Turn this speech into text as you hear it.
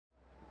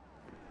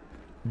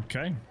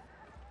Okay.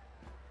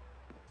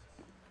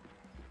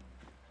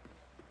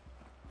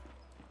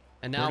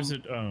 And now,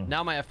 Oh.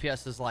 now my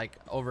FPS is like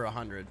over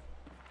 100.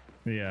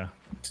 Yeah,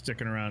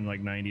 sticking around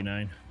like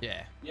 99.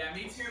 Yeah. Yeah,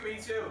 me too, me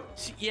too.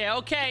 Yeah,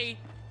 okay.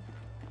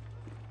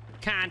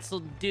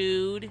 Console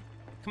dude.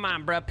 Come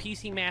on, bro.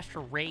 PC Master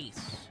Race.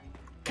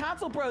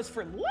 Console Bros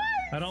for life.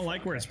 I don't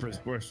like where it's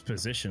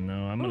positioned though.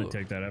 I'm gonna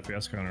take that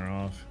FPS counter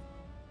off.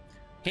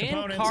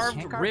 Hand-carved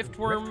Hand-carved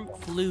riftworm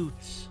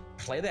flutes.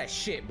 Play that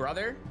shit,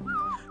 brother.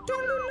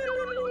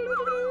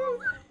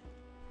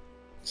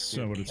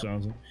 So what it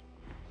sounds like.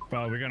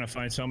 Well, we're gonna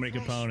find so many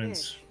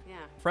components. Yeah.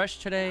 Fresh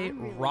today,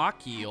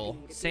 rock eel,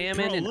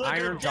 salmon, and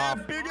iron jaw.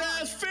 Big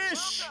ass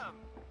fish.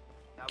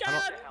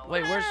 God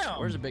Wait, damn.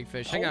 where's the big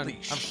fish? Hang on, Holy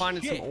I'm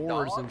finding some shit,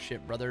 ores dog. and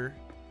shit, brother.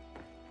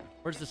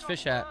 Where's this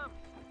fish at?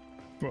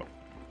 Bro,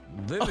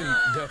 Literally,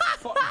 the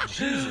fuck,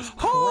 Jesus Christ.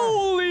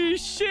 Holy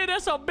shit,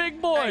 that's a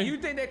big boy. Hey, you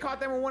think they caught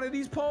them with one of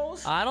these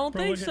poles? I don't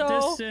bro, think look so.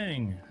 at this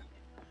thing.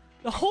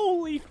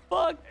 Holy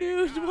fuck,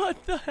 dude,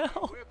 what the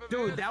hell?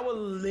 Dude, that would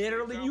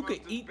literally, you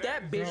could eat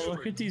that bitch. Bro,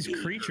 look at these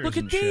creatures. Look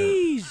at and shit.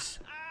 these.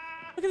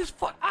 Look at this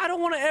fuck. I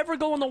don't want to ever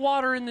go in the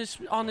water on this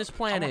I want to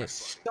planet.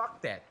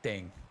 suck that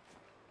thing.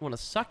 Want to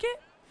suck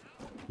it?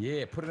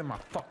 Yeah, put it in my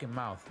fucking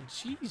mouth.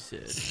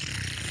 Jesus.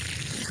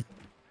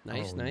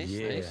 Nice, Oh, nice,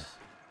 yeah. nice.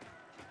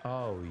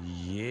 Oh,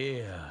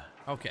 yeah.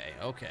 Okay,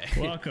 okay.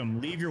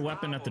 Welcome. Leave your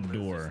weapon at the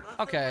door.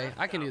 Okay,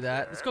 I can do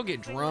that. Let's go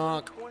get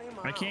drunk.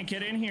 I can't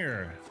get in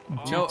here.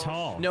 I'm too No,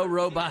 tall. no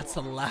robots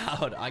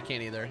allowed. I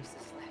can't either.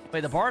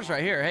 Wait, the bar's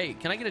right here. Hey,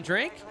 can I get a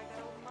drink?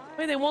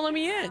 Wait, they won't let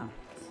me in. I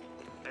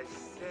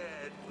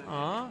said within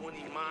Huh? 20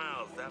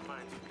 miles. That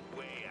mine's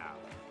way out.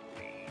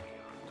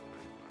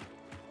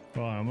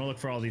 Well, I'm gonna look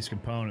for all these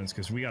components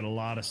because we got a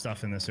lot of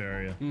stuff in this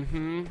area.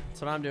 Mm-hmm.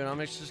 That's what I'm doing. I'm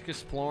just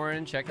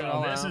exploring, checking it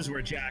all This out. is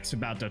where Jack's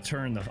about to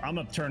turn the. I'm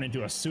gonna turn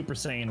into a Super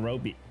Saiyan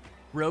robot.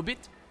 Robot?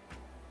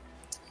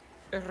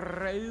 A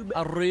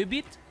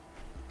robot?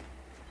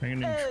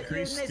 I'm gonna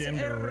increase stim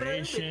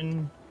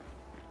duration.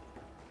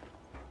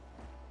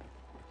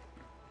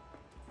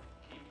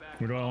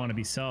 Where do I want to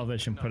be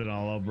selfish and put it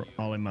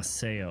all in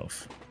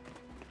myself?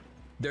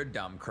 They're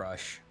dumb,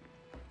 Crush.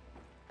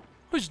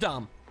 Who's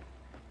dumb?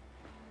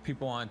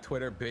 People on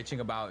Twitter bitching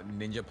about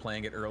Ninja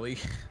playing it early.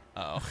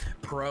 Oh.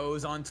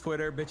 Pros on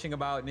Twitter bitching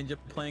about Ninja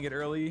playing it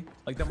early.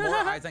 Like, the more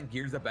eyes on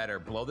Gears, the better.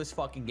 Blow this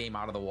fucking game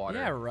out of the water.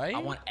 Yeah, right? I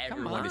want Come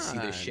everyone to see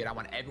this on. shit. I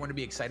want everyone to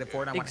be excited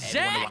for it. I want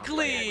everyone to wanna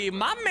play Exactly! it.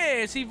 My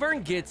man, see,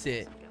 Vern gets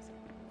it.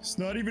 It's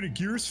not even a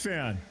Gears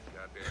fan.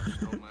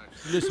 Goddamn, so much.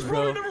 Listen,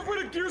 bro. never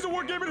played a Gears of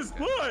War game in his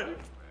life.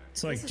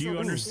 It's like, do you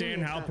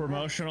understand how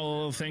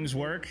promotional things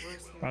work?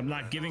 I'm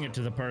not giving it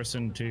to the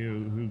person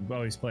who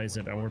always plays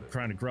it. And we're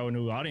trying to grow a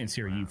new audience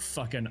here, you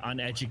fucking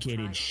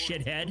uneducated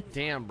shithead.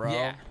 Damn, bro.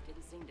 Yeah.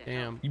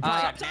 Damn. You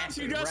probably got Sometimes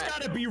you nasty just breath.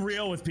 gotta be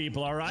real with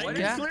people, all right? What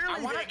Yeah. is- Clearly I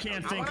wanna- they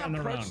can't I think wanna on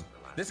their approach- own.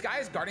 This guy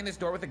is guarding this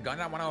door with a gun.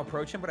 And I want to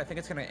approach him, but I think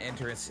it's gonna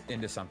enter us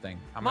into something.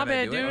 I'm My gonna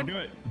bad, do dude. It. Do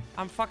it.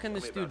 I'm fucking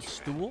this dude's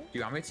stool. Do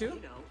you want me to?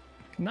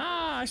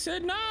 Nah, I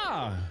said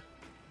nah.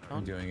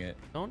 I'm doing it.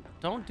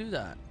 Don't do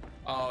that.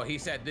 Oh, he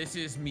said, this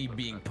is me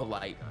being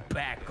polite.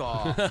 Back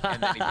off.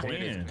 And then he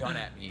pointed his Damn. gun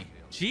at me.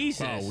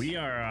 Jesus. Oh, we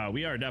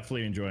are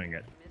definitely enjoying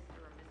it.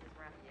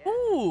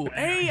 Ooh,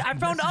 hey, I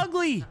found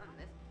Ugly.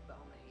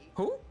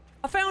 Who?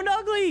 I found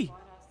Ugly.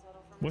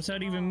 What's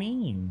that even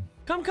mean?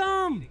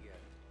 Come.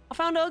 I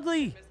found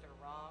Ugly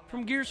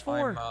from Gears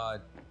 4.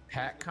 I'm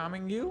Pat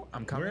calming you.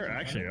 I'm coming. Where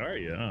actually are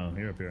you? Oh,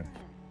 you're up here.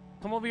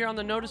 Come over here on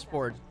the notice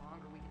board.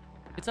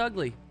 It's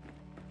Ugly.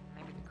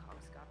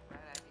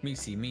 Me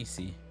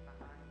see.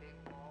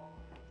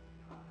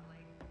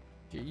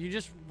 You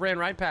just ran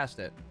right past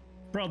it.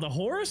 Bro, the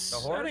horse? The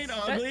horse? That ain't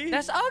That- ugly.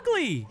 that's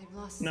Ugly.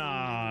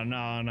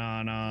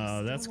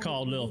 No. That's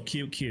called Lil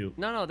Cute.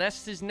 No,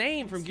 that's his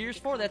name from Gears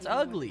 4. That's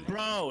Ugly.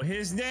 Bro,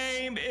 his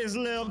name is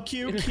Lil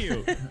Cute.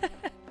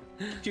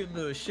 Cute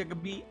little sugar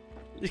beet.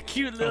 The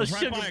cute I little was right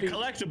sugar by a beet.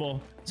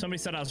 collectible. Somebody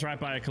said I was right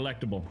by a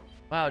collectible.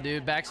 Wow,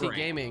 dude, backseat Great.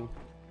 gaming.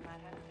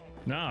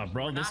 Nah,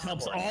 bro, this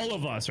helps all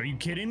of us. Are you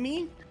kidding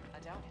me?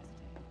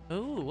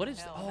 Ooh, what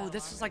is? Oh,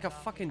 this is like a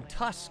fucking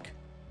tusk.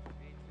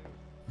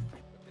 Let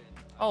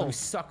Oh, me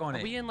suck on are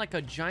it. we in like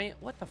a giant?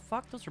 What the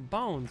fuck? Those are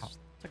bones.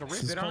 It's like a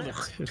This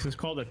rib. is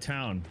called a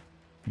town.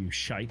 You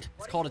shite.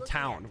 It's called a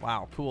town.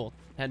 Wow, cool.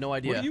 Had no What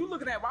idea. are you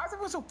looking at? Why is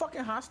everyone so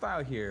fucking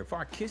hostile here? Before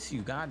I kiss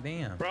you,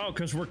 goddamn. Bro,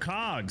 because we're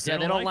cogs. Yeah,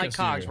 they don't like us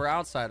cogs. here. We're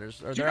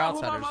outsiders, or Do you they're know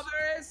who my outsiders.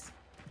 mother is?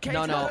 No, Kate's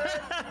no,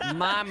 mother?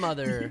 my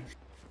mother.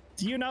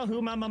 Do you know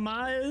who my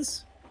mama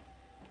is?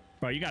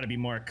 Bro, you gotta be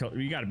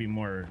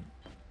more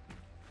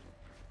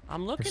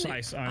I'm looking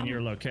precise at. on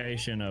your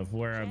location of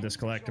where this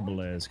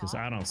collectible is, because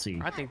I don't see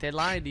I think they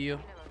lied to you.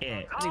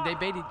 it. I think they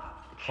baited.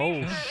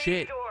 Oh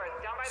shit.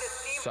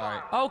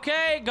 Sorry.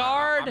 Okay,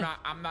 guard.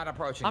 I'm not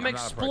approaching. I'm not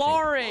approaching.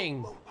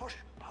 exploring.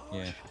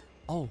 Yeah.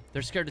 Oh,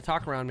 they're scared to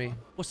talk around me.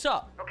 What's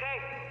up? Okay,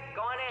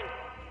 go on in.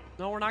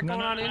 No, we're not going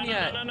on in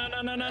yet. No.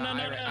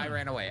 I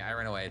ran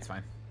away. It's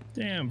fine.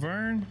 Damn,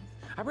 Vern.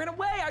 I ran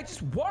away. I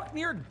just walked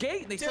near a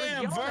gate and they started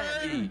Damn, yelling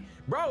at Vern. me.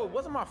 Bro, it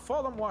wasn't my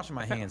fault. I'm washing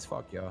my hands.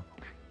 Fuck y'all.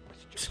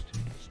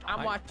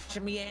 I'm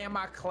washing me and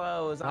my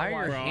clothes. Why are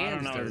your Bro, I don't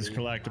hands know what this dirty?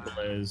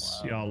 collectible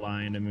is. Y'all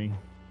lying to me.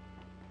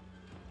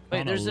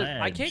 Wait, On there's a a.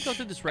 I can't go ledge.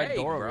 through this red Hey,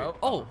 door. bro.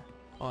 Oh,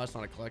 that's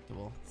not a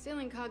collectible.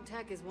 Stealing cog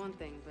tech is one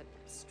thing, but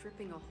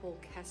stripping a whole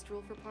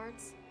kestrel for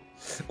parts?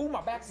 Ooh,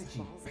 my back's itchy.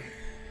 Ballsy.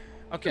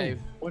 Okay.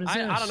 What is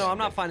I this? don't know. I'm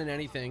not finding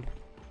anything.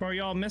 Bro,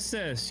 y'all missed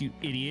this, you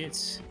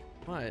idiots.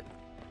 What?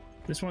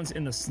 This one's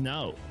in the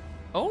snow.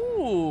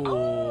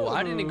 Oh,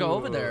 I didn't go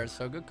over there.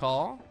 So good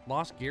call.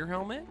 Lost gear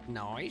helmet.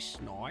 Nice,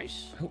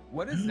 nice.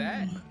 What is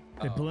that?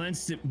 It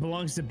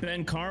belongs to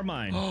Ben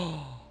Carmine.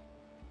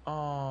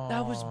 Oh.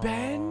 That was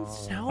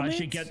Ben's helmet. I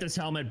should get this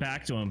helmet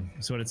back to him.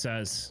 That's what it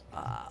says.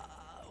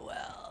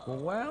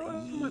 Well, it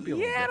might be a little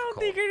Yeah, I don't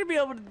think difficult. you're gonna be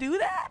able to do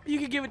that. You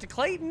could give it to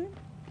Clayton.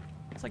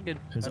 It's like good.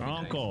 His That'd be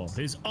uncle. nice.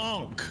 His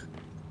unk.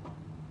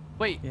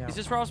 Wait, Yeah. is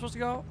this where I was supposed to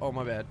go? Oh,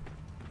 my bad.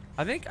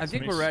 I think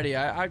Somebody's- we're ready.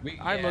 I We-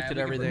 I yeah, looked at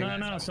we can bring everything.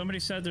 No, somebody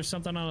said there's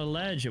something on a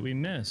ledge that we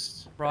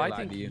missed. Bro, They I lied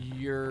think to you.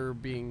 you're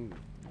being,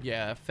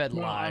 fed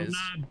Well, I'm lies.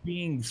 not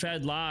being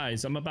fed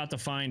lies. I'm about to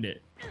find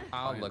it.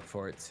 I'll look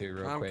for it too,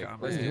 real I'm quick. coming.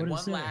 Let's do What is one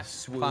this? last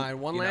swoop. Fine,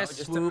 one you know, last just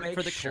to swoop make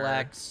for the sure.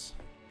 collects.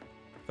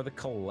 For the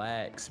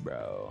collects,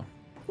 bro.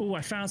 Ooh,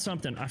 I found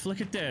something.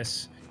 Look at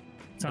this.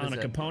 Found is a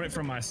it? component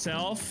for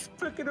myself.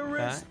 Look at the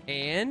Okay.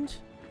 And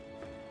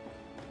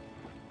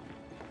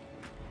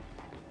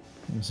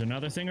There's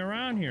another thing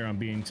around here, I'm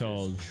being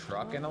told.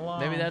 Trucking along.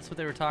 maybe that's what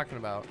they were talking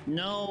about.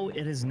 No,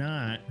 it is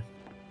not.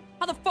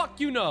 How the fuck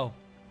you know?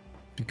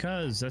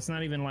 Because that's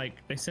not even like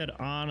they said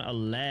on a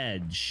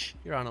ledge.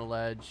 You're on a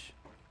ledge.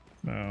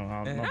 No,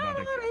 I'm And about on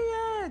to.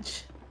 the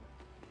edge.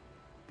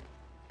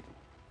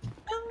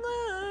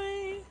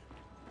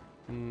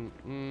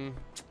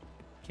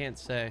 Can't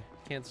say.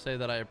 Can't say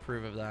that I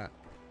approve of that.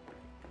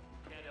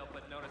 Can't help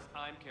but notice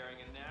I'm carrying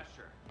a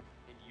Nasher,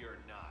 and you're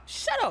not.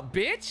 Shut up,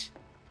 bitch!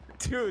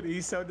 Dude,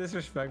 he's so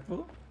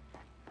disrespectful.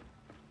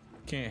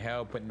 Can't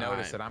help but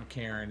notice Alright. that I'm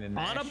carrying an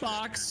On a Asher.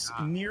 box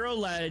near a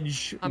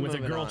ledge I'm with a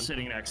moving girl on.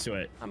 sitting next to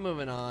it. I'm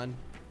moving on.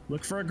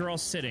 Look for a girl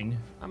sitting.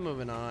 I'm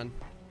moving on.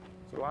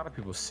 There's a lot of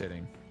people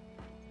sitting.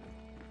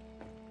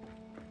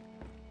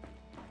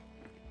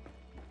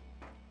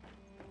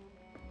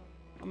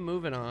 I'm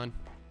moving on.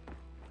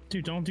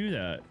 Dude, don't do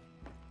that.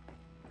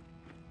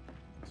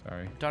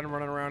 Sorry. Done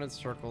running around in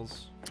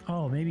circles.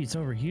 Oh, maybe it's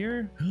over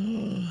here?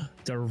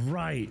 They're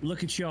right.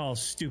 Look at y'all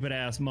stupid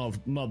ass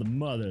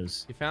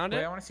mothers. You found Wait,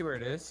 it? I want to see where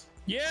it is.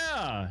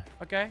 Yeah.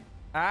 Okay.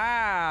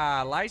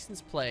 Ah,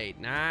 license plate.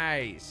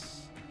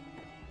 Nice.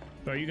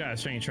 Bro, you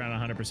guys ain't trying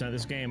to 100%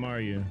 this game,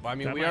 are you? Well, I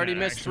mean, That we might already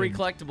not missed actually- 3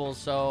 collectibles,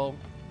 so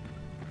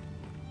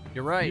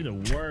you're right. You're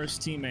the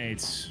worst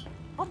teammates.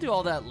 I'll do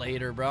all that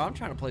later, bro. I'm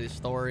trying to play the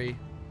story.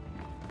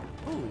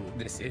 Ooh,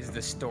 This is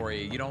the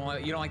story. You don't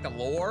like the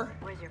lore?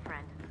 Where's your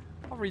friend?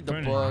 I'll read the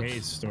Brendan books.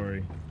 hates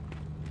story.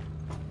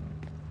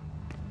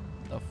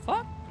 The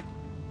fuck?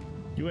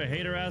 You a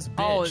hater ass bitch.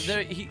 Oh,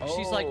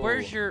 she's like,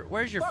 where's your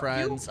Fuck you.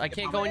 friends? I Get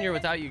can't my go in here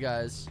man. without you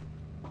guys.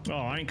 Oh,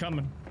 I ain't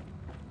coming.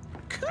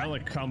 I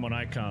only come when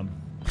I come.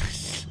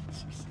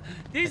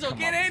 Diesel, Come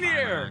get on, in time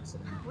here!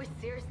 out. We're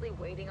seriously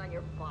waiting on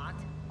your bot?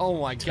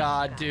 Oh my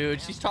god,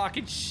 dude, she's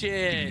talking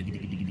shit.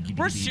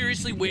 We're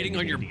seriously waiting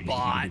on your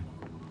bot.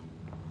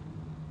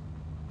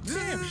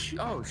 Damn,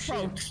 Oh shit.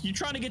 bro, you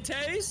trying to get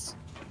tased?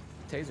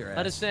 Taser ass.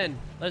 Let us in.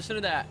 Let us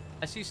into that.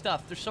 I see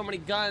stuff. There's so many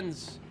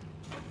guns.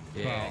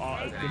 Bro,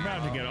 Yeah. they're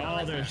about to get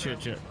all their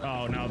shit.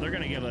 Oh no, they're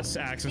gonna give us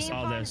access to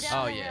all this.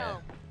 Oh yeah.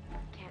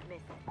 Can't miss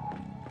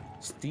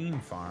it. Steam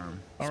farm.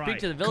 All Speak right,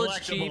 to the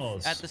village chief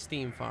collectibles. at the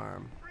steam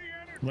farm.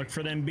 Look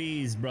for them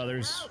bees,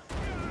 brothers.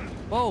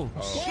 Whoa.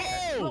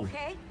 Whoa!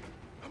 Okay.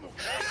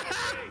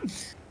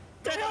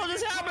 The hell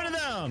just happened to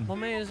them? Well,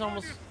 man, it's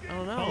almost. I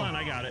don't know. Hold on,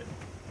 I got it.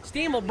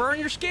 Steam will burn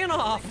your skin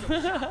off.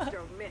 Don't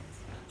miss.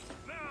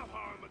 Now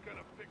how am I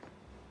gonna fix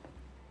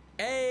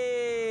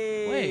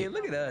Hey. Wait.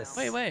 Look at us.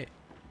 wait.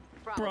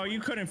 Bro, you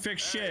couldn't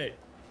fix shit.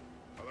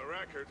 For the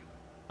record,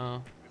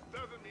 Oh,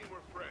 this doesn't mean we're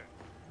friends.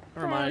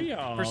 never mind.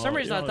 yo, For some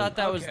reason, I yo, thought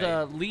that was okay.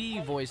 the Lee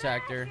voice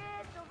actor.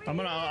 I'm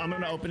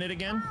gonna open it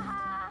again.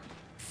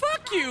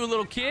 Fuck you,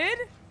 little kid.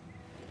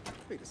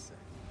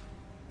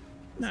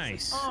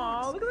 Nice.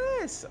 Oh, look at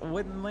this. A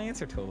wooden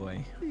Lancer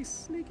toy. These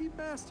sneaky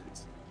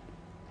bastards.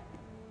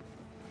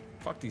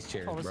 Fuck these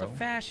chairs, Oh, it's bro. a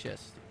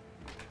fascist.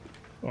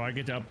 Oh, I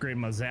get to upgrade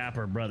my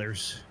zapper,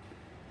 brothers.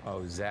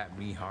 Oh, zap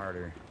me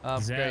harder.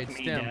 Upgrade me,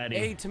 stem. daddy.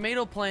 Hey,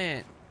 tomato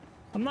plant.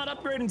 I'm not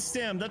upgrading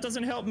stem. That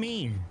doesn't help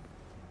me.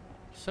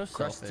 So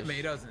Crush selfish.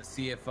 tomatoes and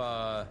see if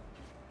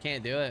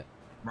Can't do it.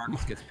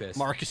 Marcus gets pissed.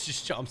 Marcus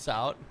just jumps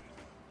out.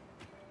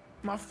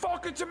 My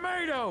fucking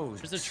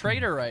tomatoes. There's a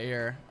trader right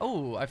here.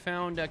 Oh, I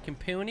found a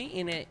Campuni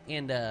in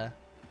a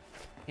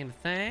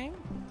thing.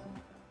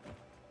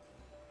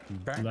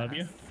 Love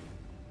you.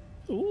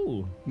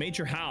 Ooh,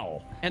 Major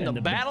Howl. And the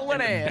battling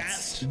the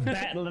ants.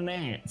 battling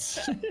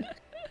ants.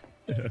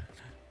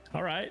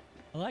 All right.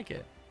 I like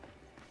it.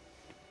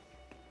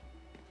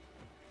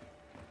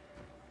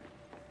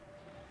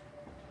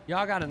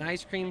 Y'all got an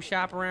ice cream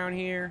shop around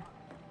here?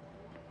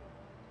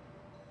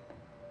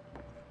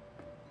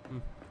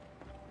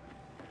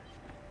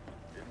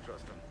 Didn't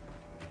trust him.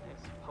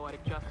 It's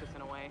poetic justice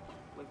in a way.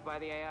 Live by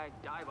the AI,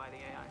 die by the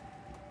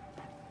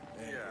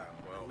AI. Man, Yeah,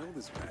 well, I know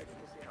this wagon.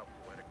 we'll see how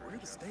poetic Where are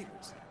the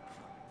stables?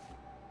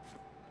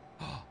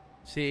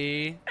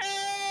 See?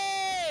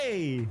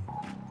 Hey!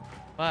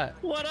 What?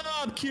 What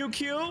up,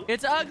 QQ?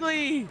 It's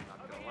ugly!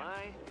 Not gonna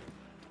lie,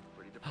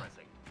 pretty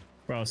depressing.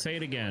 Bro, say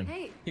it again.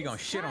 Hey, He gonna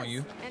it's shit on Chuz.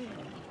 you. And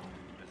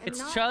It's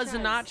not Chuz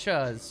and not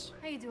Chuz.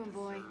 How you doing,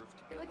 boy?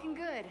 You're looking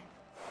good.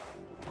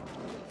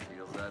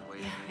 Feels that way.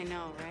 Yeah, I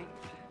know, right?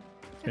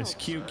 It's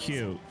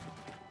QQ.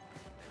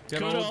 Good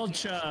Good old- old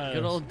Chuz.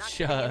 Good old Not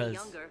getting any Chuz.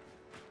 younger.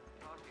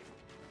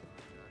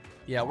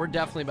 Yeah, we're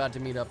definitely about to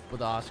meet up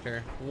with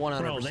Oscar. 100%.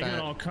 Bro, they got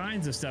all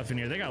kinds of stuff in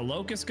here. They got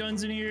locust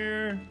guns in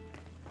here.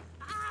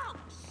 Ow!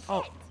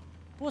 Oh.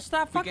 Well,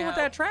 stop fucking get with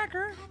that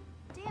tracker.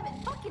 Damn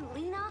it, fucking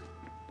Lena!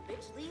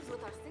 Bitch leaves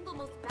with our single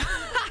most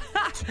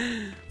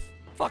valuable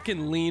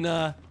Fucking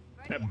Lena.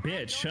 That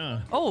bitch, huh?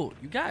 Oh,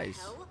 you guys.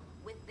 hell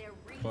with their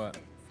reasons. What?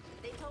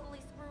 They totally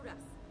screwed us.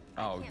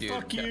 Oh, can't dude.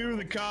 Fuck you,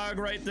 the cog,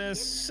 write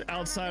this.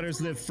 Outsiders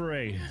live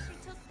free.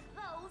 She took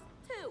those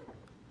too.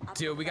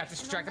 Dude, we got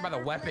distracted by the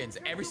weapons.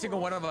 Every single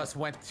one of us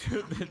went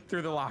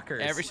through the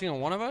lockers. Every single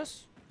one of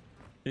us?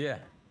 Yeah.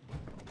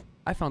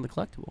 I found the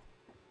collectible.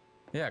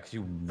 Yeah, because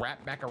you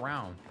wrap back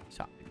around.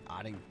 So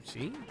I didn't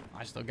see.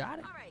 I still got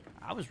it. All right.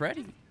 I was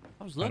ready.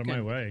 I was Out of looking.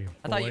 my way.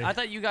 boy. I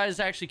thought you guys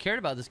actually cared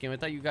about this game. I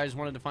thought you guys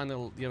wanted to find the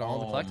all the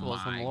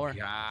collectibles from the lore. Oh my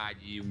God,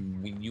 you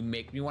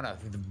make me want to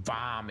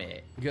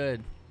vomit.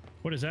 Good.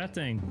 What is that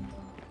thing?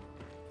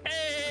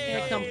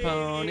 A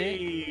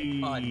component.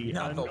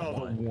 Another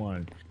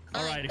one.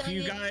 All right, if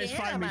you guys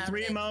find me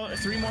three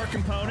more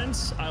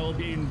components, I will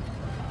be.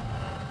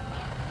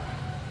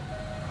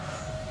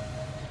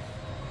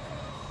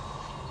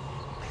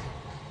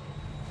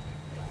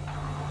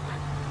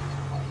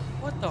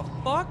 What the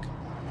fuck?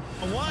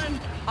 One.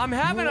 I'm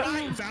having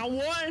Right, a. found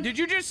one. Did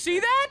you just see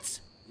that?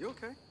 You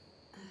okay?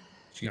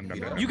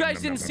 You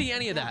guys didn't see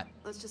any of that.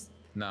 Let's just.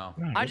 No.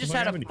 I just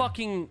had a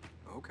fucking.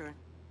 Okay.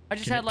 I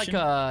just had like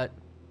Connection? a.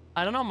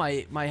 I don't know.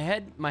 My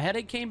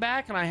headache came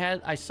back, and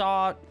I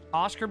saw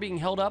Oscar being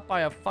held up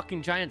by a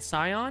fucking giant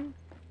scion.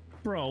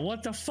 Bro,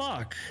 what the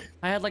fuck?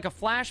 I had like a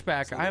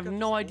flashback. I have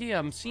no idea.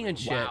 I'm seeing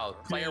shit. Wow,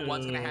 player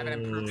one's gonna have an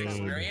improved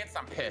experience.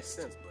 I'm pissed.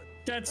 Sense, but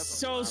That's a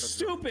so lot of-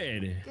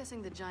 stupid.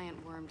 Guessing the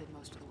giant worm did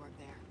most of the work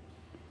there.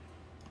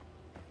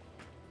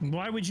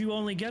 Why would you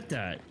only get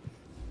that?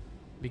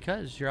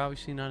 Because you're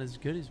obviously not as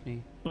good as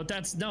me. But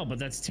that's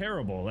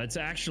terrible. That's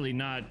actually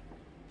not.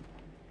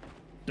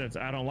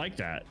 I don't like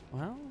that.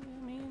 Well,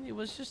 I mean, it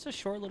was just a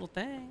short little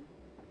thing.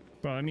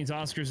 Bro, that means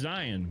Oscar's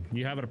dying.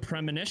 You have a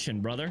premonition,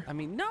 brother. I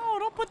mean, no,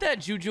 don't put that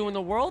juju in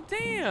the world.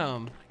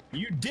 Damn.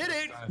 You did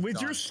it with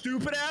your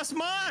stupid ass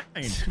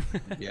mind.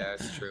 Yeah,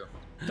 it's true.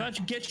 Thought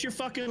you get your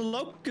fucking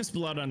locust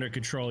blood under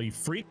control, you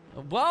freak.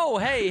 Whoa,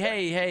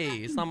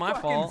 hey. It's not my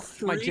Fucking fault.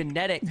 It's my freak.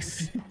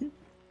 genetics.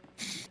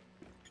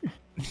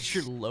 Get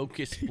your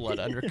locust blood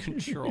under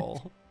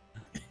control.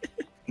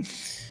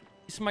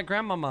 It's my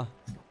grandmama.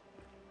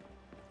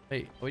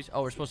 Wait, we're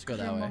supposed to go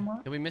that way.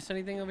 Did we miss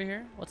anything over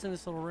here? What's in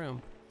this little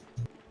room?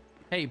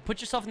 Hey,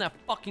 put yourself in that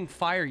fucking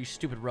fire, you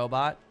stupid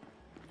robot.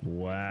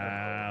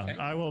 Wow. Okay.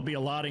 I will be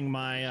allotting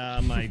my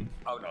my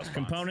Oh, no,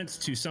 components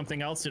to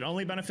something else that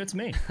only benefits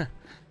me.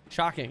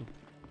 Shocking.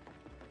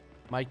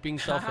 Mike being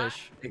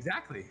selfish.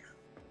 Exactly.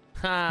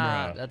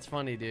 Ha, Bruh. that's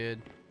funny,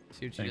 dude.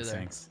 See what you did there.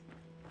 Thanks.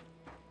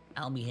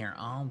 I'll be here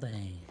all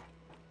day.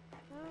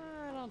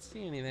 I don't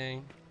see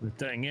anything. The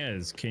thing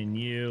is, can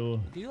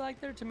you... Do you like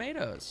their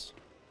tomatoes?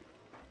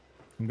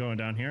 I'm going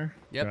down here.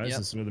 Yep, Guys, yep.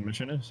 this is where the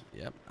mission is.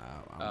 Yep,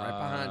 I'm right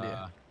behind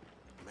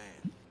you.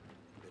 Man,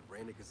 if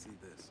Randy could see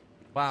this.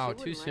 Wow,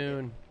 She too wouldn't like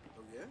soon.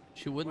 Oh yeah?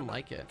 She wouldn't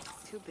like it.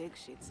 Too big,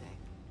 she'd say.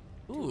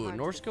 Ooh, hard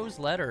to Norsco's defend.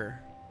 letter.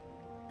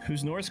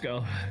 Who's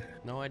Norsco?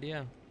 No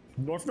idea.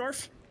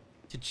 Norf?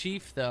 To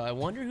Chief, though. I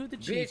wonder who the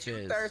Chief Bitch, you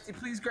is. thirsty?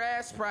 Please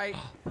grab Sprite.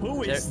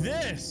 Who is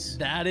this?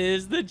 That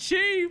is the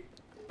Chief!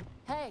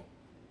 Hey,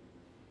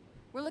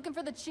 we're looking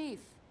for the chief.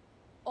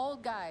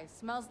 Old guy,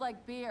 smells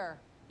like beer.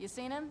 You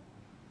seen him?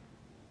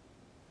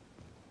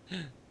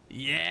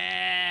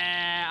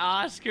 Yeah,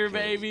 Oscar,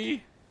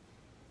 baby.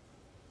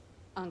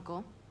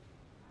 Uncle.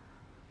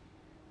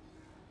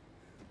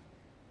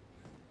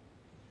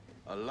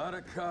 A lot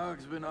of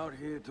cogs been out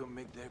here to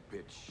make their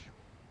pitch.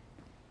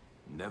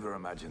 Never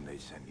imagined they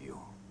send you.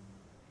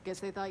 Guess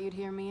they thought you'd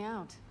hear me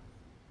out.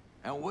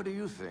 And what do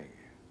you think?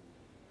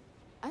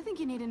 I think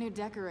you need a new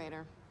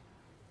decorator.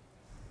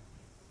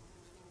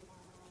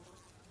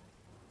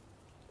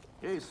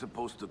 He's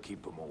supposed to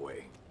keep them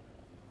away.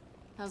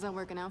 How's that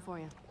working out for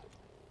you?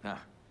 Nah,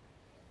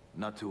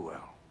 not too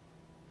well.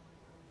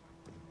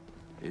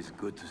 It's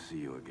good to see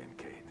you again,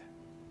 Kate.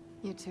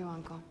 You too,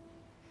 Uncle.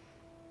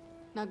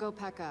 Now go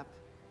pack up.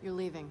 You're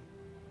leaving.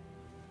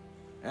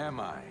 Am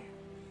I?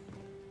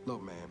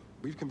 Look, man,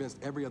 we've convinced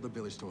every other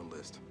village to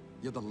enlist.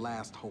 You're the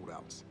last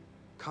holdouts.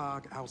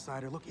 Cog,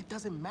 outsider, look, it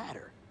doesn't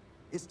matter.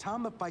 It's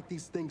time to fight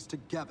these things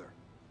together.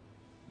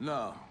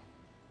 No.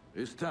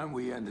 It's time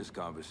we end this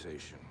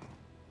conversation.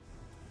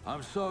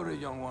 I'm sorry,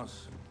 young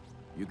ones.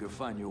 You can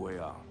find your way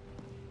out.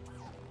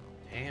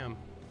 Damn.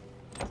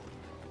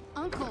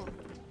 Uncle.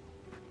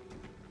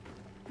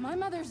 My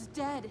mother's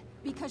dead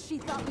because she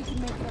thought we could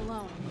make it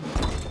alone.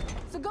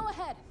 So go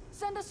ahead,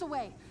 send us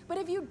away. But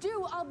if you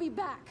do, I'll be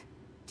back.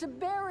 To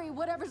bury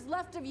whatever's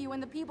left of you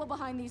and the people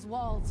behind these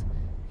walls.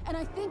 And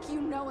I think you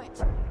know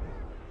it.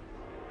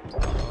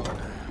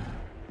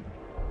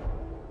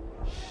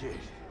 Shit.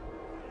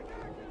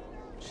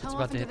 Shit's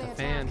about to hit the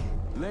fan.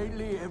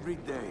 Lately, every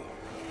day.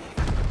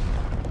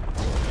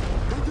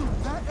 They do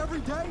that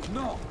every day?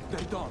 No,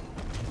 they don't.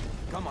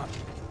 Come on.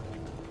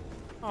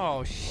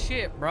 Oh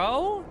shit,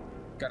 bro.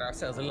 Got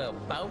ourselves a little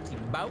boat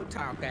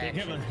talk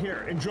action.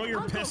 Here, enjoy your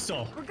Uncle,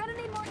 pistol. We're gonna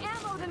need more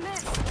ammo than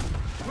this.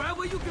 Grab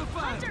what you can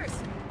find. Hunters!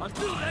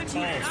 Until then, you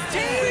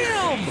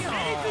Damn!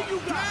 anything you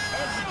got.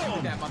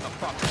 Execute that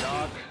motherfucker,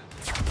 dog.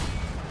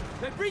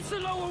 They breached the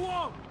lower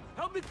wall.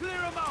 Help me clear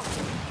them out.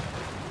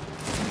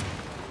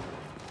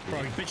 Bro,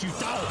 bitch, you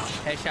don't.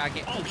 Headshot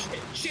get. Oh,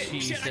 shit,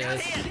 Jesus. I got a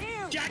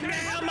hand. Jack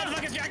down,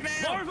 motherfuckers, Jack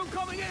down. More of them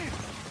coming in.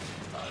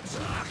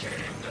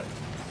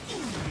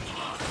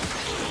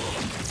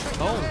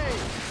 Boom.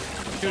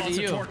 Shoot Oh, it's to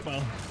a you. torque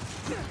bow.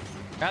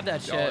 Grab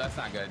that Oh, shit. that's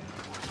not good.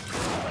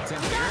 It's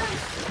in here.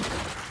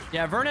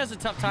 Yeah, Vern has a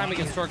tough time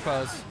against torque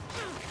bows.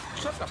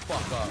 Shut the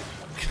fuck up.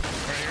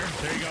 Right here.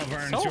 There you go,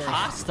 Vern. So It's yours.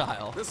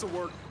 hostile. This'll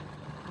work.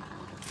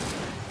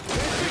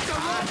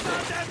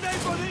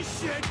 For this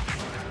shit.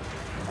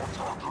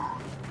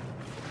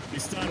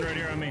 He's stunned right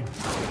here on me. We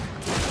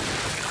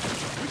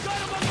got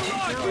him on the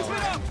run. Keep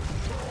it up.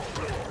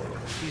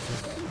 Jesus.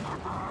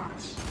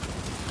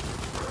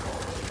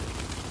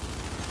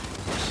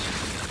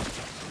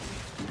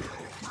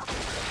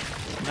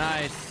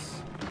 Nice.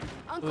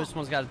 Ooh, this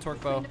one's got a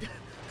torque bow.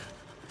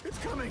 It's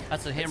coming.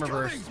 That's a hammer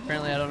burst.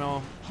 Apparently, I don't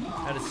know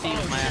how to see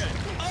with my.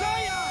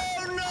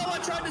 Oh no! I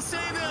tried to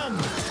save him.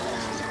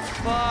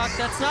 Fuck,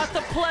 that's not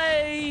the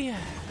play.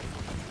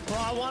 Bro,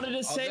 I wanted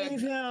to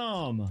save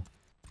him.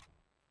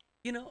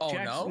 You know, Oh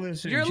Jack's, no.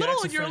 listen, you're a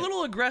Jack's little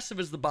friend. aggressive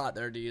as the bot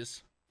there,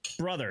 D's.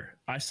 Brother,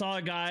 I saw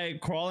a guy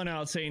crawling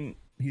out saying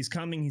he's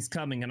coming,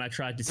 and I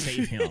tried to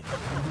save him.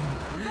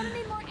 We're gonna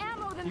need more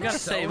ammo than You gotta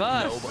this. save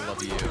us. Noble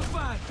of you.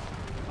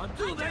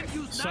 Until then,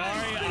 you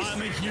Sorry,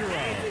 I'm a hero.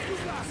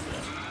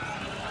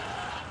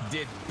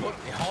 Did put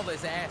haul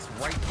his ass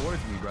right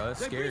towards me, bro. That's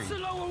They scary. breached the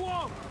lower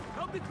wall.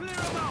 Help me clear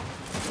them out.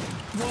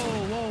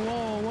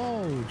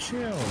 Whoa,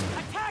 chill.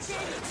 Attacking.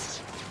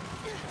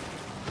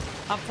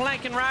 I'm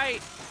flanking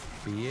right.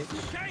 Bitch.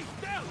 Stay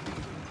still.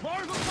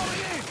 More of them coming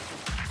in.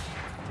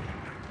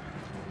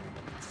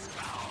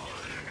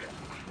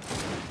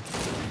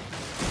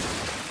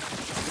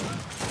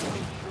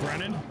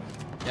 Brennan?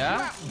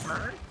 Yeah?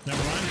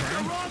 Never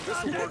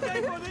mind,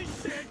 Brennan.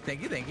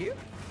 Thank you.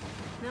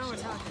 Now we're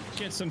talking.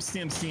 Get some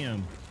stim.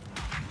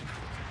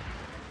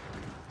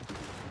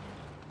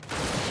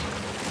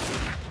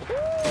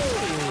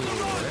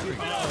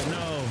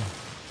 Oh,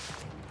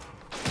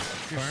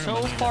 no. You're so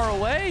far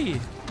away.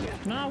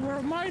 No, we're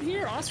right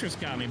here. Oscar's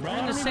got me, bro. We're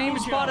in the same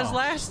spot as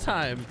last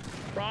time.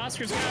 Bro,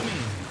 Oscar's got me.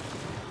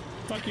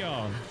 Fuck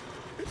y'all.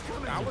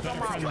 I was on Better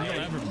my friend than you'll way.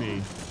 ever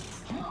be.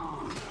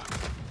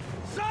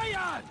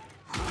 Zion!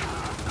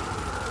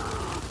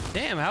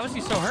 Damn, how is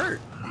he so hurt?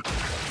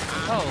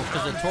 Oh,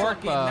 because of torque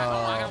I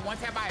bow. got one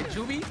tap by a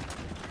Juby.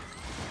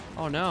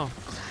 Oh no.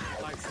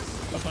 Up,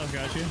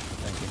 got you.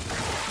 Thank you.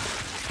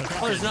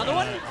 Oh, there's another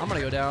one? I'm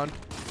gonna go down.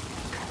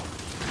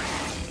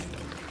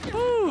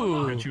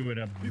 Ooh. Got you with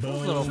a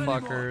Those little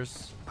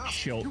fuckers.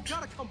 Choked. You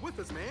gotta come with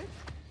us, man.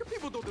 Your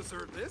people don't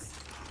deserve this.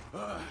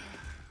 Alright.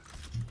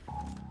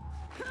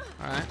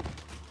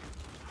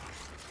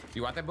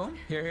 You want that boom?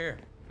 Here.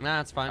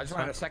 Nah, it's fine. I just It's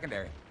wanted fine. a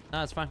secondary.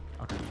 No, it's fine.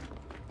 Okay.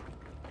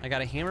 I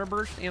got a hammer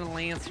burst and a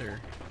lancer.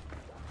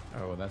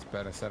 Oh, well, that's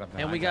better setup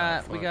than And I we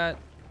got. got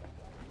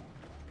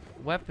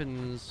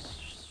weapons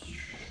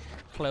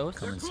close.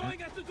 There's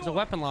a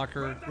weapon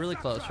locker really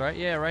close, right?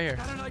 Yeah, right here.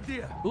 Got an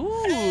idea.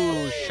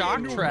 Ooh,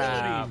 shock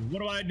trap.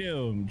 What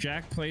do?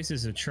 Jack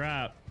places a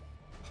trap.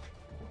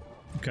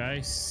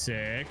 Okay,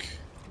 sick.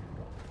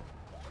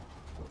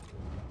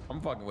 I'm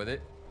fucking with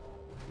it.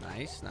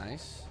 Nice.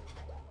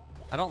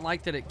 I don't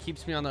like that it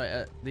keeps me on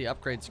the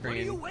upgrade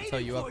screen until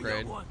you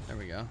upgrade. There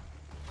we go.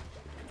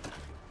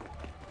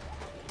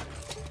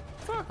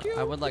 Fuck you.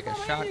 I would like a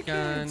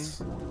shotgun.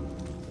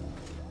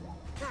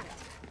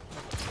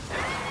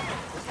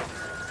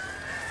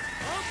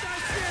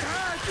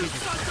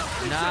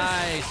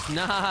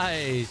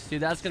 Nice.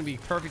 Dude, that's gonna be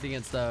perfect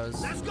against those.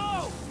 Let's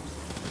go.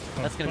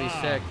 That's gonna be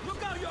sick.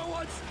 Look out, young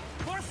ones.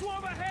 More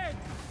swarm ahead.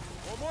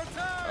 One more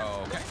time.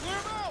 Oh, okay.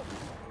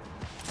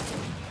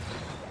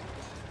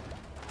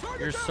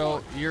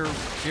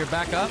 You're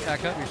back up.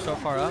 You're so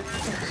far up.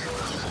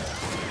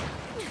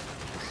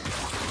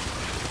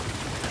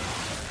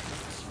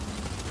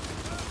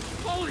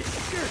 Holy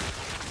shit.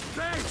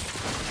 Thanks.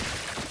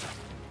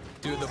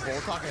 Dude, the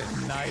bolt talk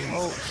is nice.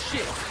 Oh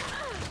shit.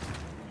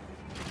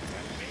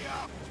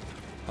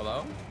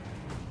 Hello?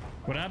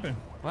 What happened?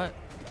 What?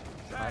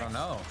 I don't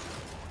know.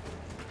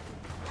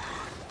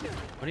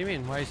 What do you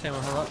mean? Why are you saying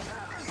hello?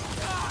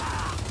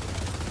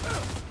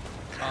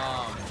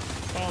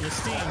 Oh, the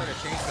steam. I heard a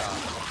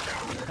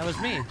chainsaw. That was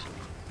me.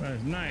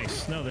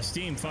 Nice. No, the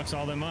steam fucks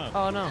all them up.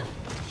 Oh no.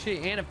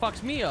 Shit, and it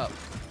fucks me up.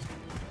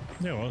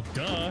 Yeah, well,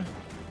 duh.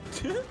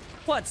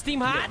 What? Steam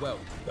hot? Yeah, well,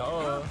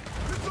 duh.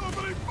 It's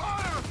opening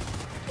fire!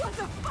 What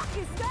the fuck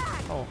is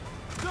that? Oh.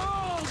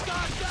 No!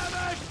 God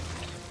damn it!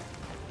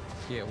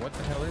 Yeah, what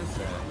the hell is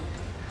that?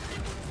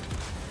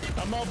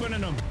 I'm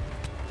opening them.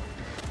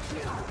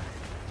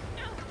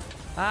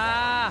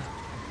 Ah!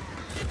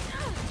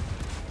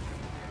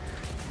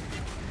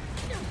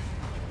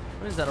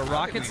 What is that? A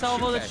rocket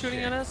salvo that's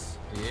shooting at us?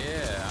 Yeah,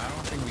 I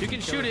don't think we You can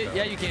shoot it. though.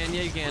 Yeah, you can.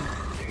 Yeah, you can.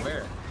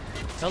 Where?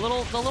 The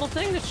little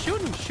thing that's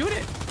shooting. Shoot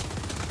it.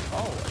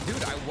 Oh,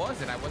 dude, I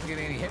wasn't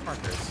getting any hit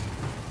markers.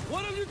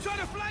 Why don't you try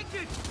to flank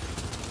it?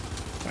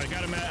 I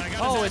got him. I got his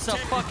Oh, ass it's a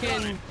kicked.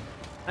 fucking.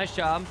 Nice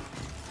job.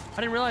 I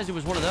didn't realize it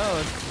was one of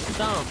those.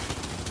 Stomp.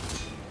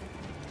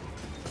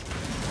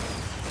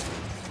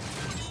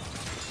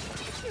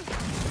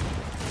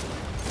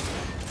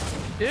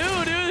 Dude,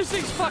 this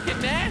thing's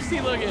fucking nasty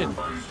looking.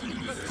 Oh,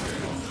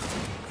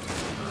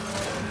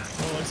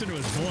 listen to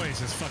his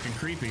voice. It's fucking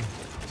creepy.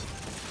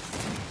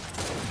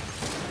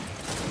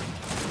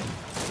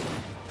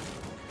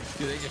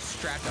 Dude, they just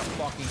strapped a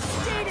fucking.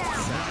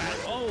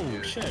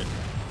 Oh, shit.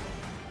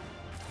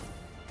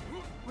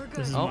 We're good.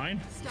 This is Oh.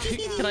 mine?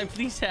 Can I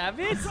please have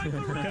it? We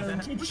gotta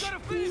finish this.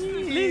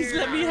 Please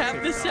let me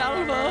have the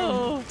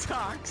salvo.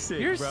 Toxic,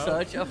 You're bro.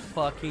 such a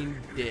fucking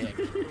dick.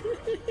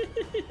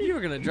 You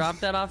were gonna drop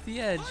that off the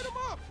edge.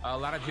 A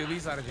lot of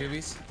juvies,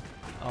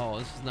 Oh,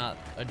 this is not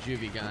a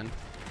juvie gun.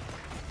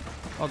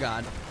 Oh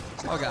god.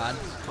 Oh god.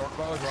 Torque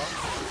bow as well.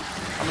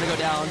 I'm gonna go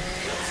down.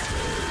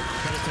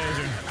 Got a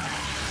taser.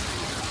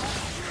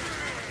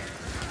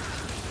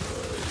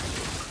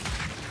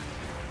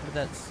 But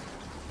that's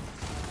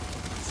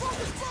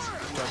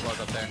Torque bow's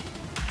up there.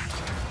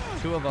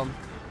 2 of them.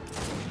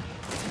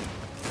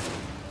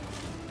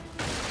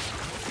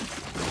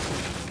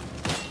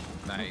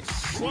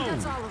 Nice. Whoa.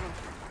 That's all of them.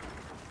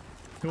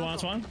 Who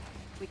wants one?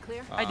 We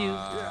clear? I do.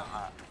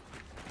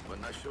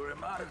 But not sure it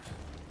matters.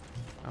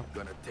 I'm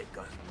gonna take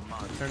us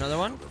months. Is there another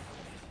one?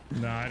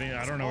 No,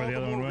 I don't know where the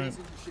other one went.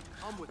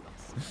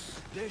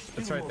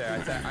 It's right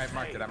there.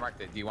 I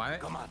marked it. Do you want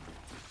it? Come on.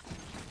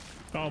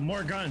 Oh,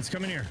 more guns.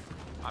 Come in here.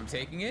 I'm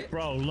taking it.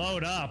 Bro,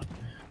 load up.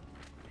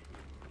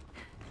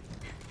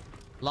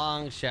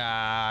 Long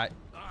shot.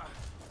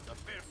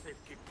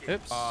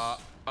 Oops.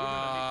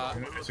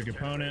 It's a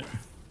component.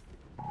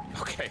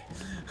 Okay.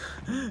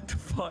 The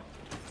fuck?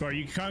 Bro,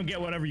 you can't get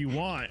whatever you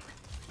want.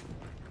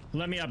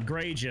 Let me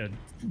upgrade you.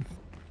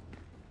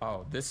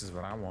 Oh, this is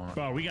what I want.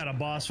 Bro, we got a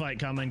boss fight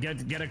coming.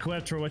 Get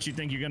equipped for what you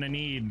think you're gonna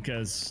need,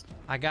 because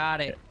I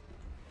got it.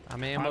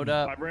 I'm ammoed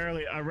up.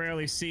 I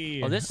rarely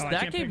see. Oh, I that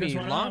can't gave pick this me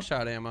one long up.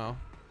 shot ammo.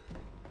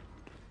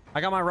 I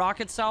got my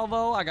rocket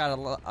salvo. I got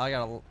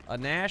a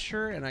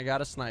Nasher, and I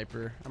got a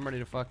sniper. I'm ready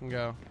to fucking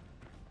go.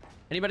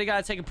 Anybody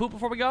gotta take a poop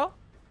before we go?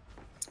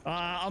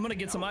 I'm gonna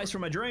get some ice for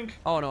my drink.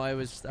 Oh no, that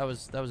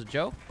was a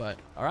joke. But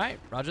all right,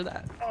 Roger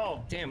that.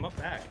 Oh damn, my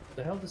back. What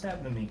the hell just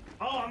happened to me?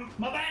 Oh,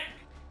 my back.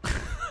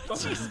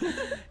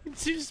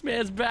 This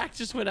man's back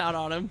just went out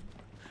on him.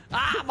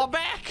 Ah, my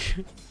back!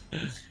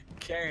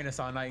 Carrying us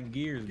all night in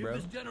gears, bro.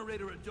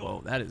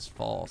 Whoa, that is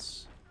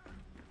false.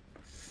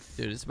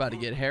 Dude, it's about to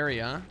get hairy,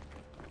 huh?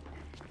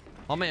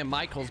 Oh man,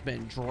 Michael's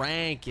been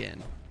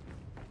drinking.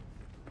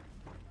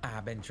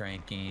 I've been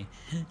drinking.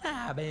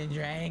 I've been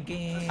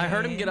drinking. I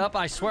heard him get up.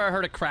 I swear I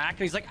heard a crack, and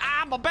he's like,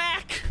 ah, my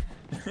back!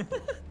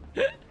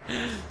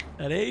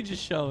 That age is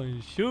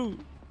showing. Shoot.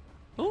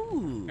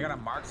 Ooh. I got a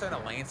Markson,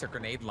 a Lancer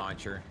grenade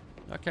launcher.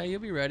 Okay, you'll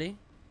be ready.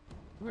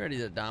 We're ready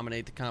to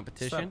dominate the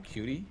competition. What's up,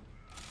 cutie?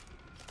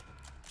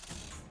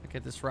 Look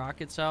at this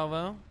rocket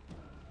salvo.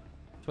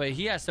 So wait,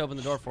 he has to open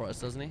the door for us,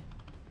 doesn't he?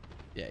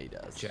 Yeah, he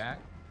does. Jack?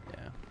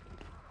 Yeah.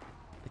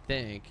 I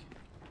think.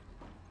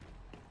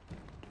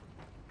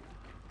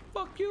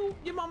 Fuck you,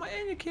 your mama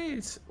and your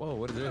kids. Whoa,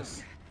 what is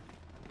this?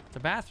 It's a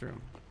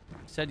bathroom. He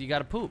said you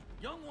gotta poop.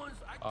 Young ones,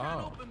 I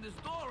can't open this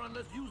door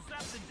unless you zap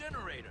the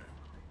generator.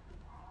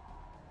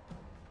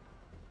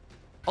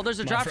 Oh, there's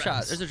a My drop friends.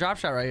 shot. There's a drop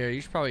shot right here. You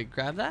should probably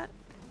grab that.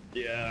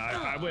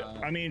 Yeah, I would.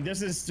 I mean,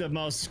 this is the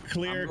most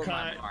clear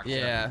cut.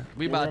 Yeah,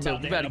 we We're about to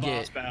hit get. a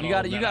boss battle You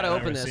gotta that I've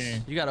open ever this.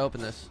 seen. You gotta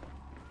open this.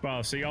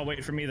 Wow, so y'all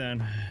wait for me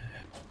then.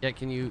 Yeah,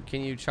 can you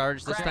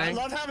charge this I thing?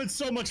 love having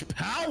so much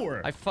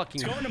power. I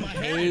fucking It's going to my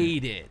head.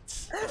 hate it.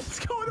 It's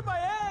going to my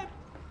head.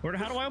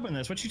 How do I open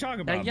this? What you talking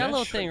about? That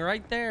yellow bitch? thing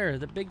right there,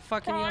 the big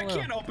fucking Oh, I yellow.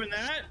 can't open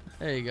that.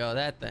 There you go,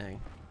 that thing.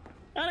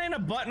 That ain't a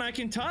button I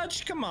can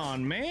touch. Come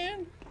on,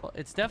 man. Well,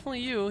 it's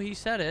definitely you. He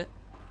said it.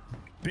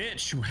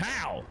 Bitch,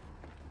 how?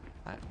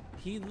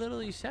 He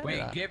literally said Wait,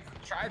 it.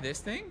 try this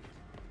thing.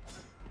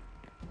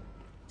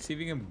 See if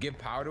you can give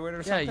power to it or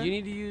Yeah, something. you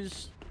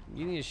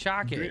need to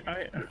shock it.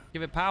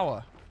 Give it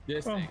power.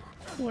 This thing.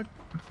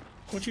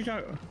 What you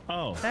talking?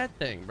 Oh, that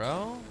thing,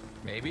 bro.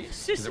 Maybe.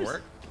 Does it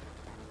work?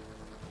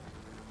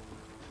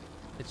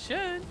 It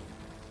should.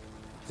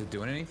 Is it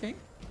doing anything?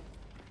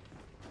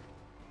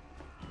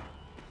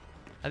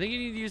 I think you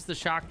need to use the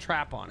shock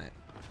trap on it.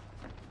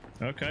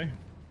 Okay.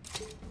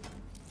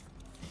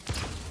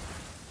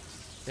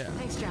 Yeah.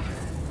 Thanks, Jack.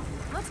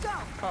 Let's go.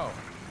 Oh,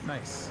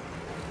 nice.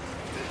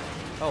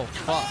 Oh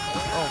fuck.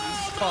 Oh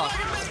fuck.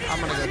 I'm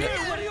gonna go get.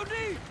 What do you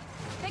need?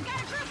 They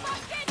got a group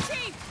locked in,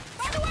 Chief.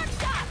 Find the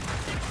workshop.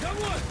 That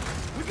one.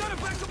 We gotta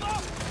back them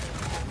up.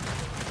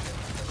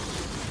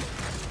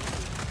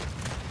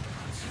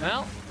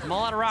 Well, I'm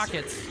all out of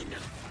rockets.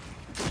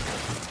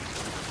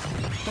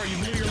 Bro, you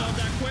blew your load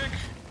that quick?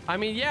 I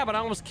mean, yeah, but I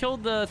almost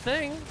killed the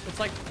thing. It's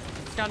like,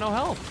 it's got no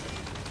health.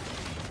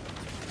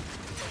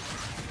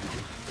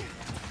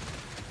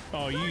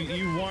 Oh,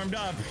 you warmed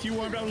up. You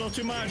warmed up a little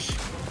too much.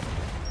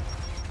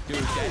 Dude,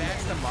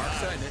 deadass, the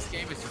Marksa in this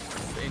game is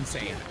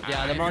insane.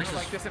 Yeah, the Marksa's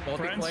like this in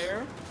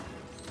multiplayer.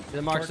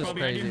 The Marksa's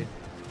crazy.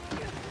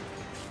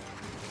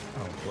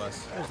 Oh,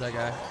 bless. There's that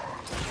guy.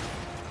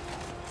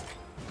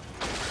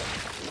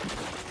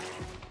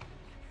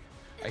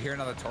 I hear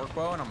another torque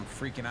bow and I'm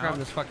freaking out. Grabbing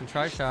this fucking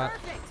tri-shot.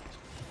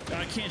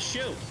 I can't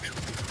shoot.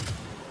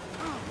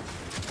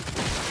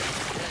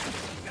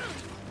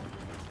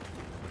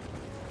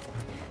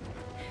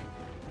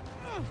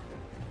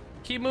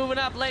 Keep moving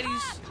up,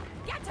 ladies.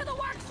 Get to the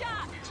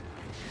workshop.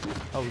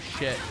 Oh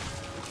shit.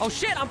 Oh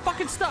shit, I'm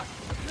fucking stuck.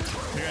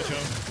 Here I go.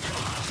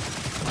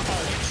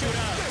 Oh, shoot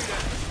up.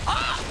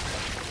 Ah!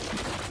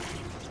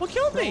 What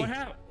killed me? Bro, what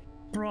happened?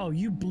 Bro,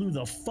 you blew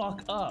the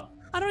fuck up.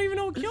 I don't even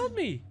know what killed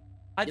me.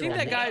 I think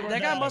that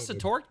guy must have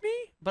torqued me,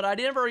 but I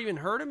never even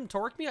heard him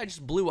torque me. I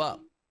just blew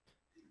up.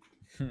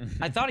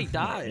 I thought he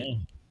died.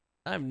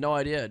 I have no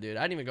idea, dude.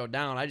 I didn't even go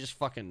down. I just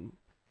fucking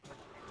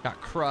got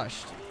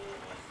crushed.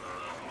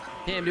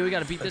 Damn, dude, we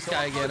gotta beat this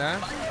guy again, huh?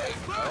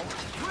 We're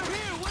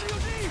here. What do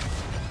you need?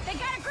 They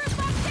got a group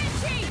locked in,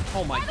 Chief.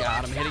 Oh my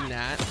god, I'm hitting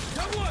that.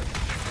 That one.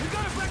 We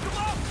gotta back them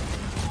up.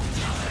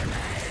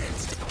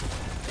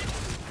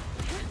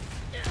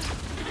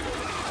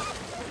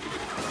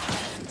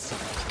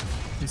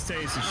 He's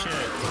tasty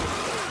shit.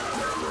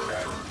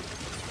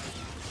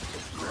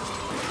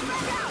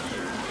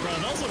 Bro,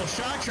 those little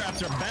shock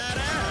traps are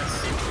badass.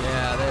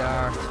 Yeah, they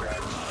are.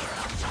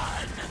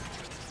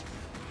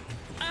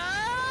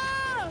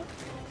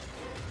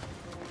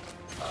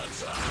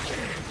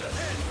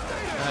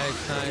 Nice,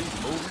 nice.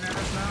 Moving at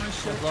us now and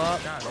shit. Blow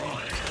up. God,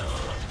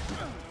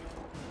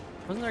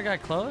 Wasn't there a guy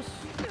close?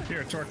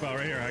 Here, torque ball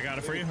right here. I got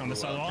it for you on the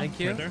side of the wall. Thank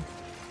you. Right there.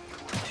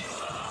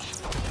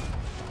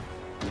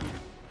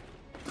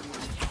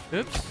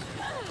 Oops.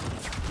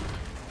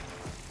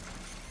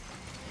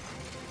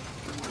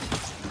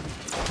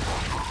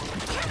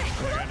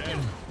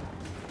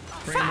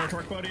 Bring more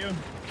torque ball to you.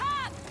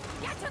 Cop,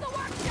 get to the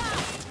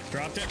workshop.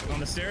 Dropped it on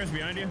the stairs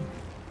behind you.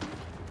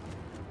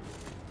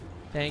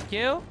 Thank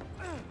you.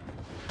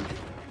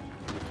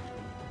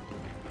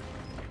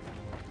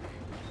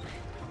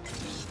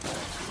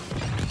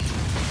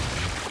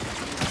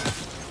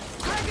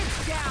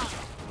 Target's down.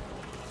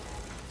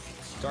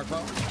 torque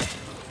bow.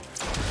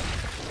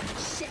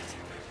 Shit.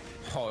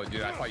 Oh,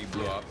 dude, I thought you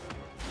blew up.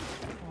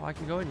 Oh, I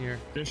can go in here.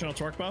 Additional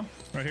torque bow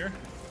right here.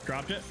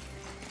 Dropped it.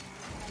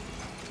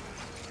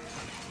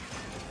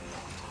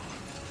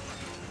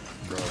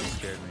 Bro, you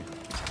scared me.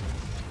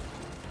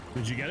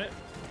 Did you get it?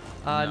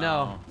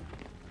 No.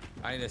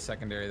 I need a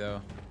secondary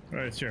though. All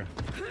right, it's here.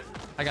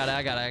 I got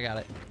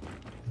it.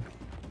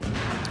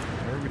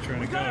 Where are we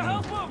trying to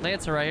go?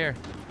 Lancer right here.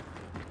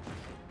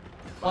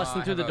 Bust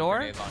them through the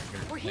door.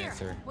 We're here.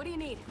 What do you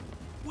need?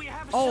 We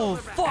have a Oh,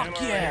 silverback.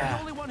 fuck yeah. The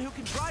only one who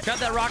can drive. Got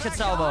that rocket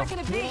salvo.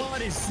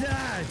 What is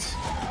that?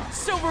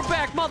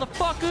 Silverback,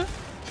 motherfucker.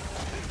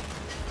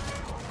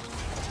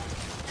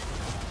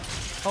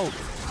 Oh.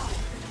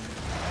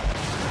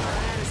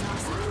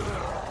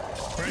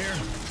 Right here.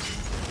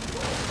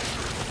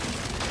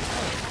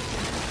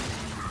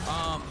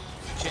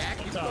 Jack,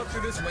 you can go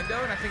through this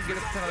window and I think get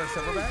us another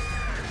silverback.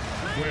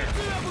 Where?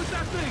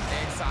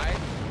 Inside.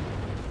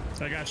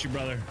 I got you,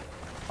 brother.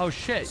 Oh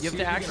shit, you have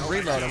to actually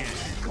reload him.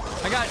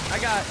 I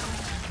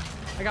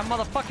got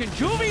motherfucking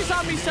juvies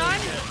on me, son.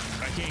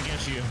 I can't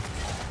get you.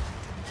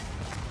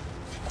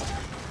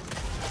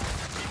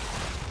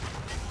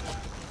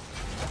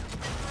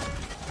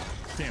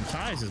 Damn,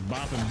 Ties is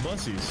bopping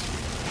bussies.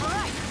 All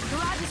right,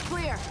 garage is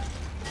clear.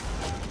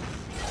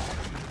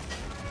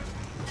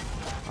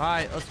 All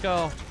right, let's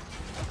go.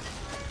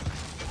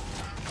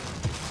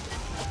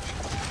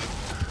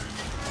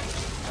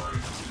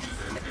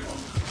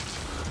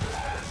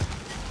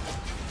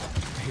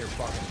 I hear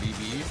fucking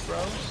BBs,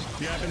 bro.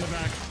 Yeah, in the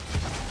back.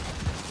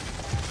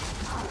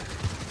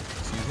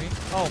 Excuse me.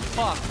 Oh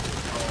fuck.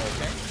 Oh,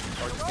 okay.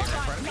 Or just stand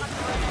right in front of me.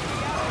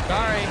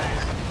 Sorry.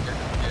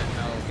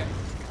 Okay.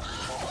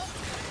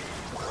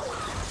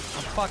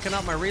 I'm fucking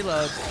up my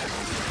reloads.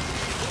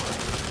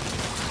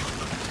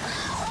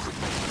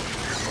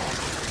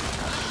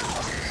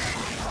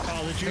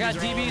 Oh, I got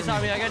DBs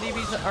on me. I got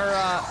DBs or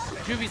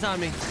juvies on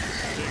me.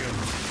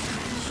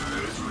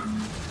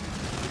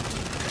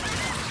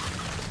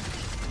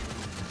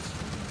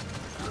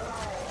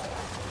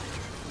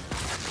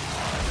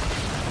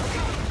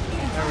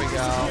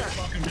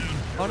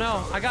 go. Oh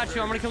no, I got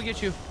you. I'm gonna come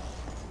get you.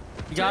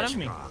 You got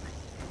him?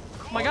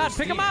 Oh my god,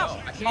 pick him up!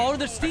 Oh,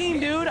 the steam,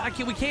 dude.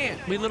 We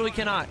can't. We literally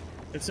cannot.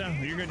 It's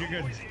down. You're good. You're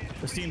good.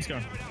 The steam's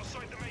gone.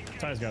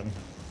 Ty's got him.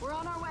 We're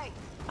on our way.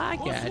 I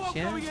got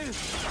you. We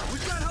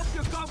gotta help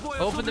your convoy.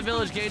 Open the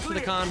village gates for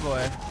the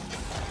convoy.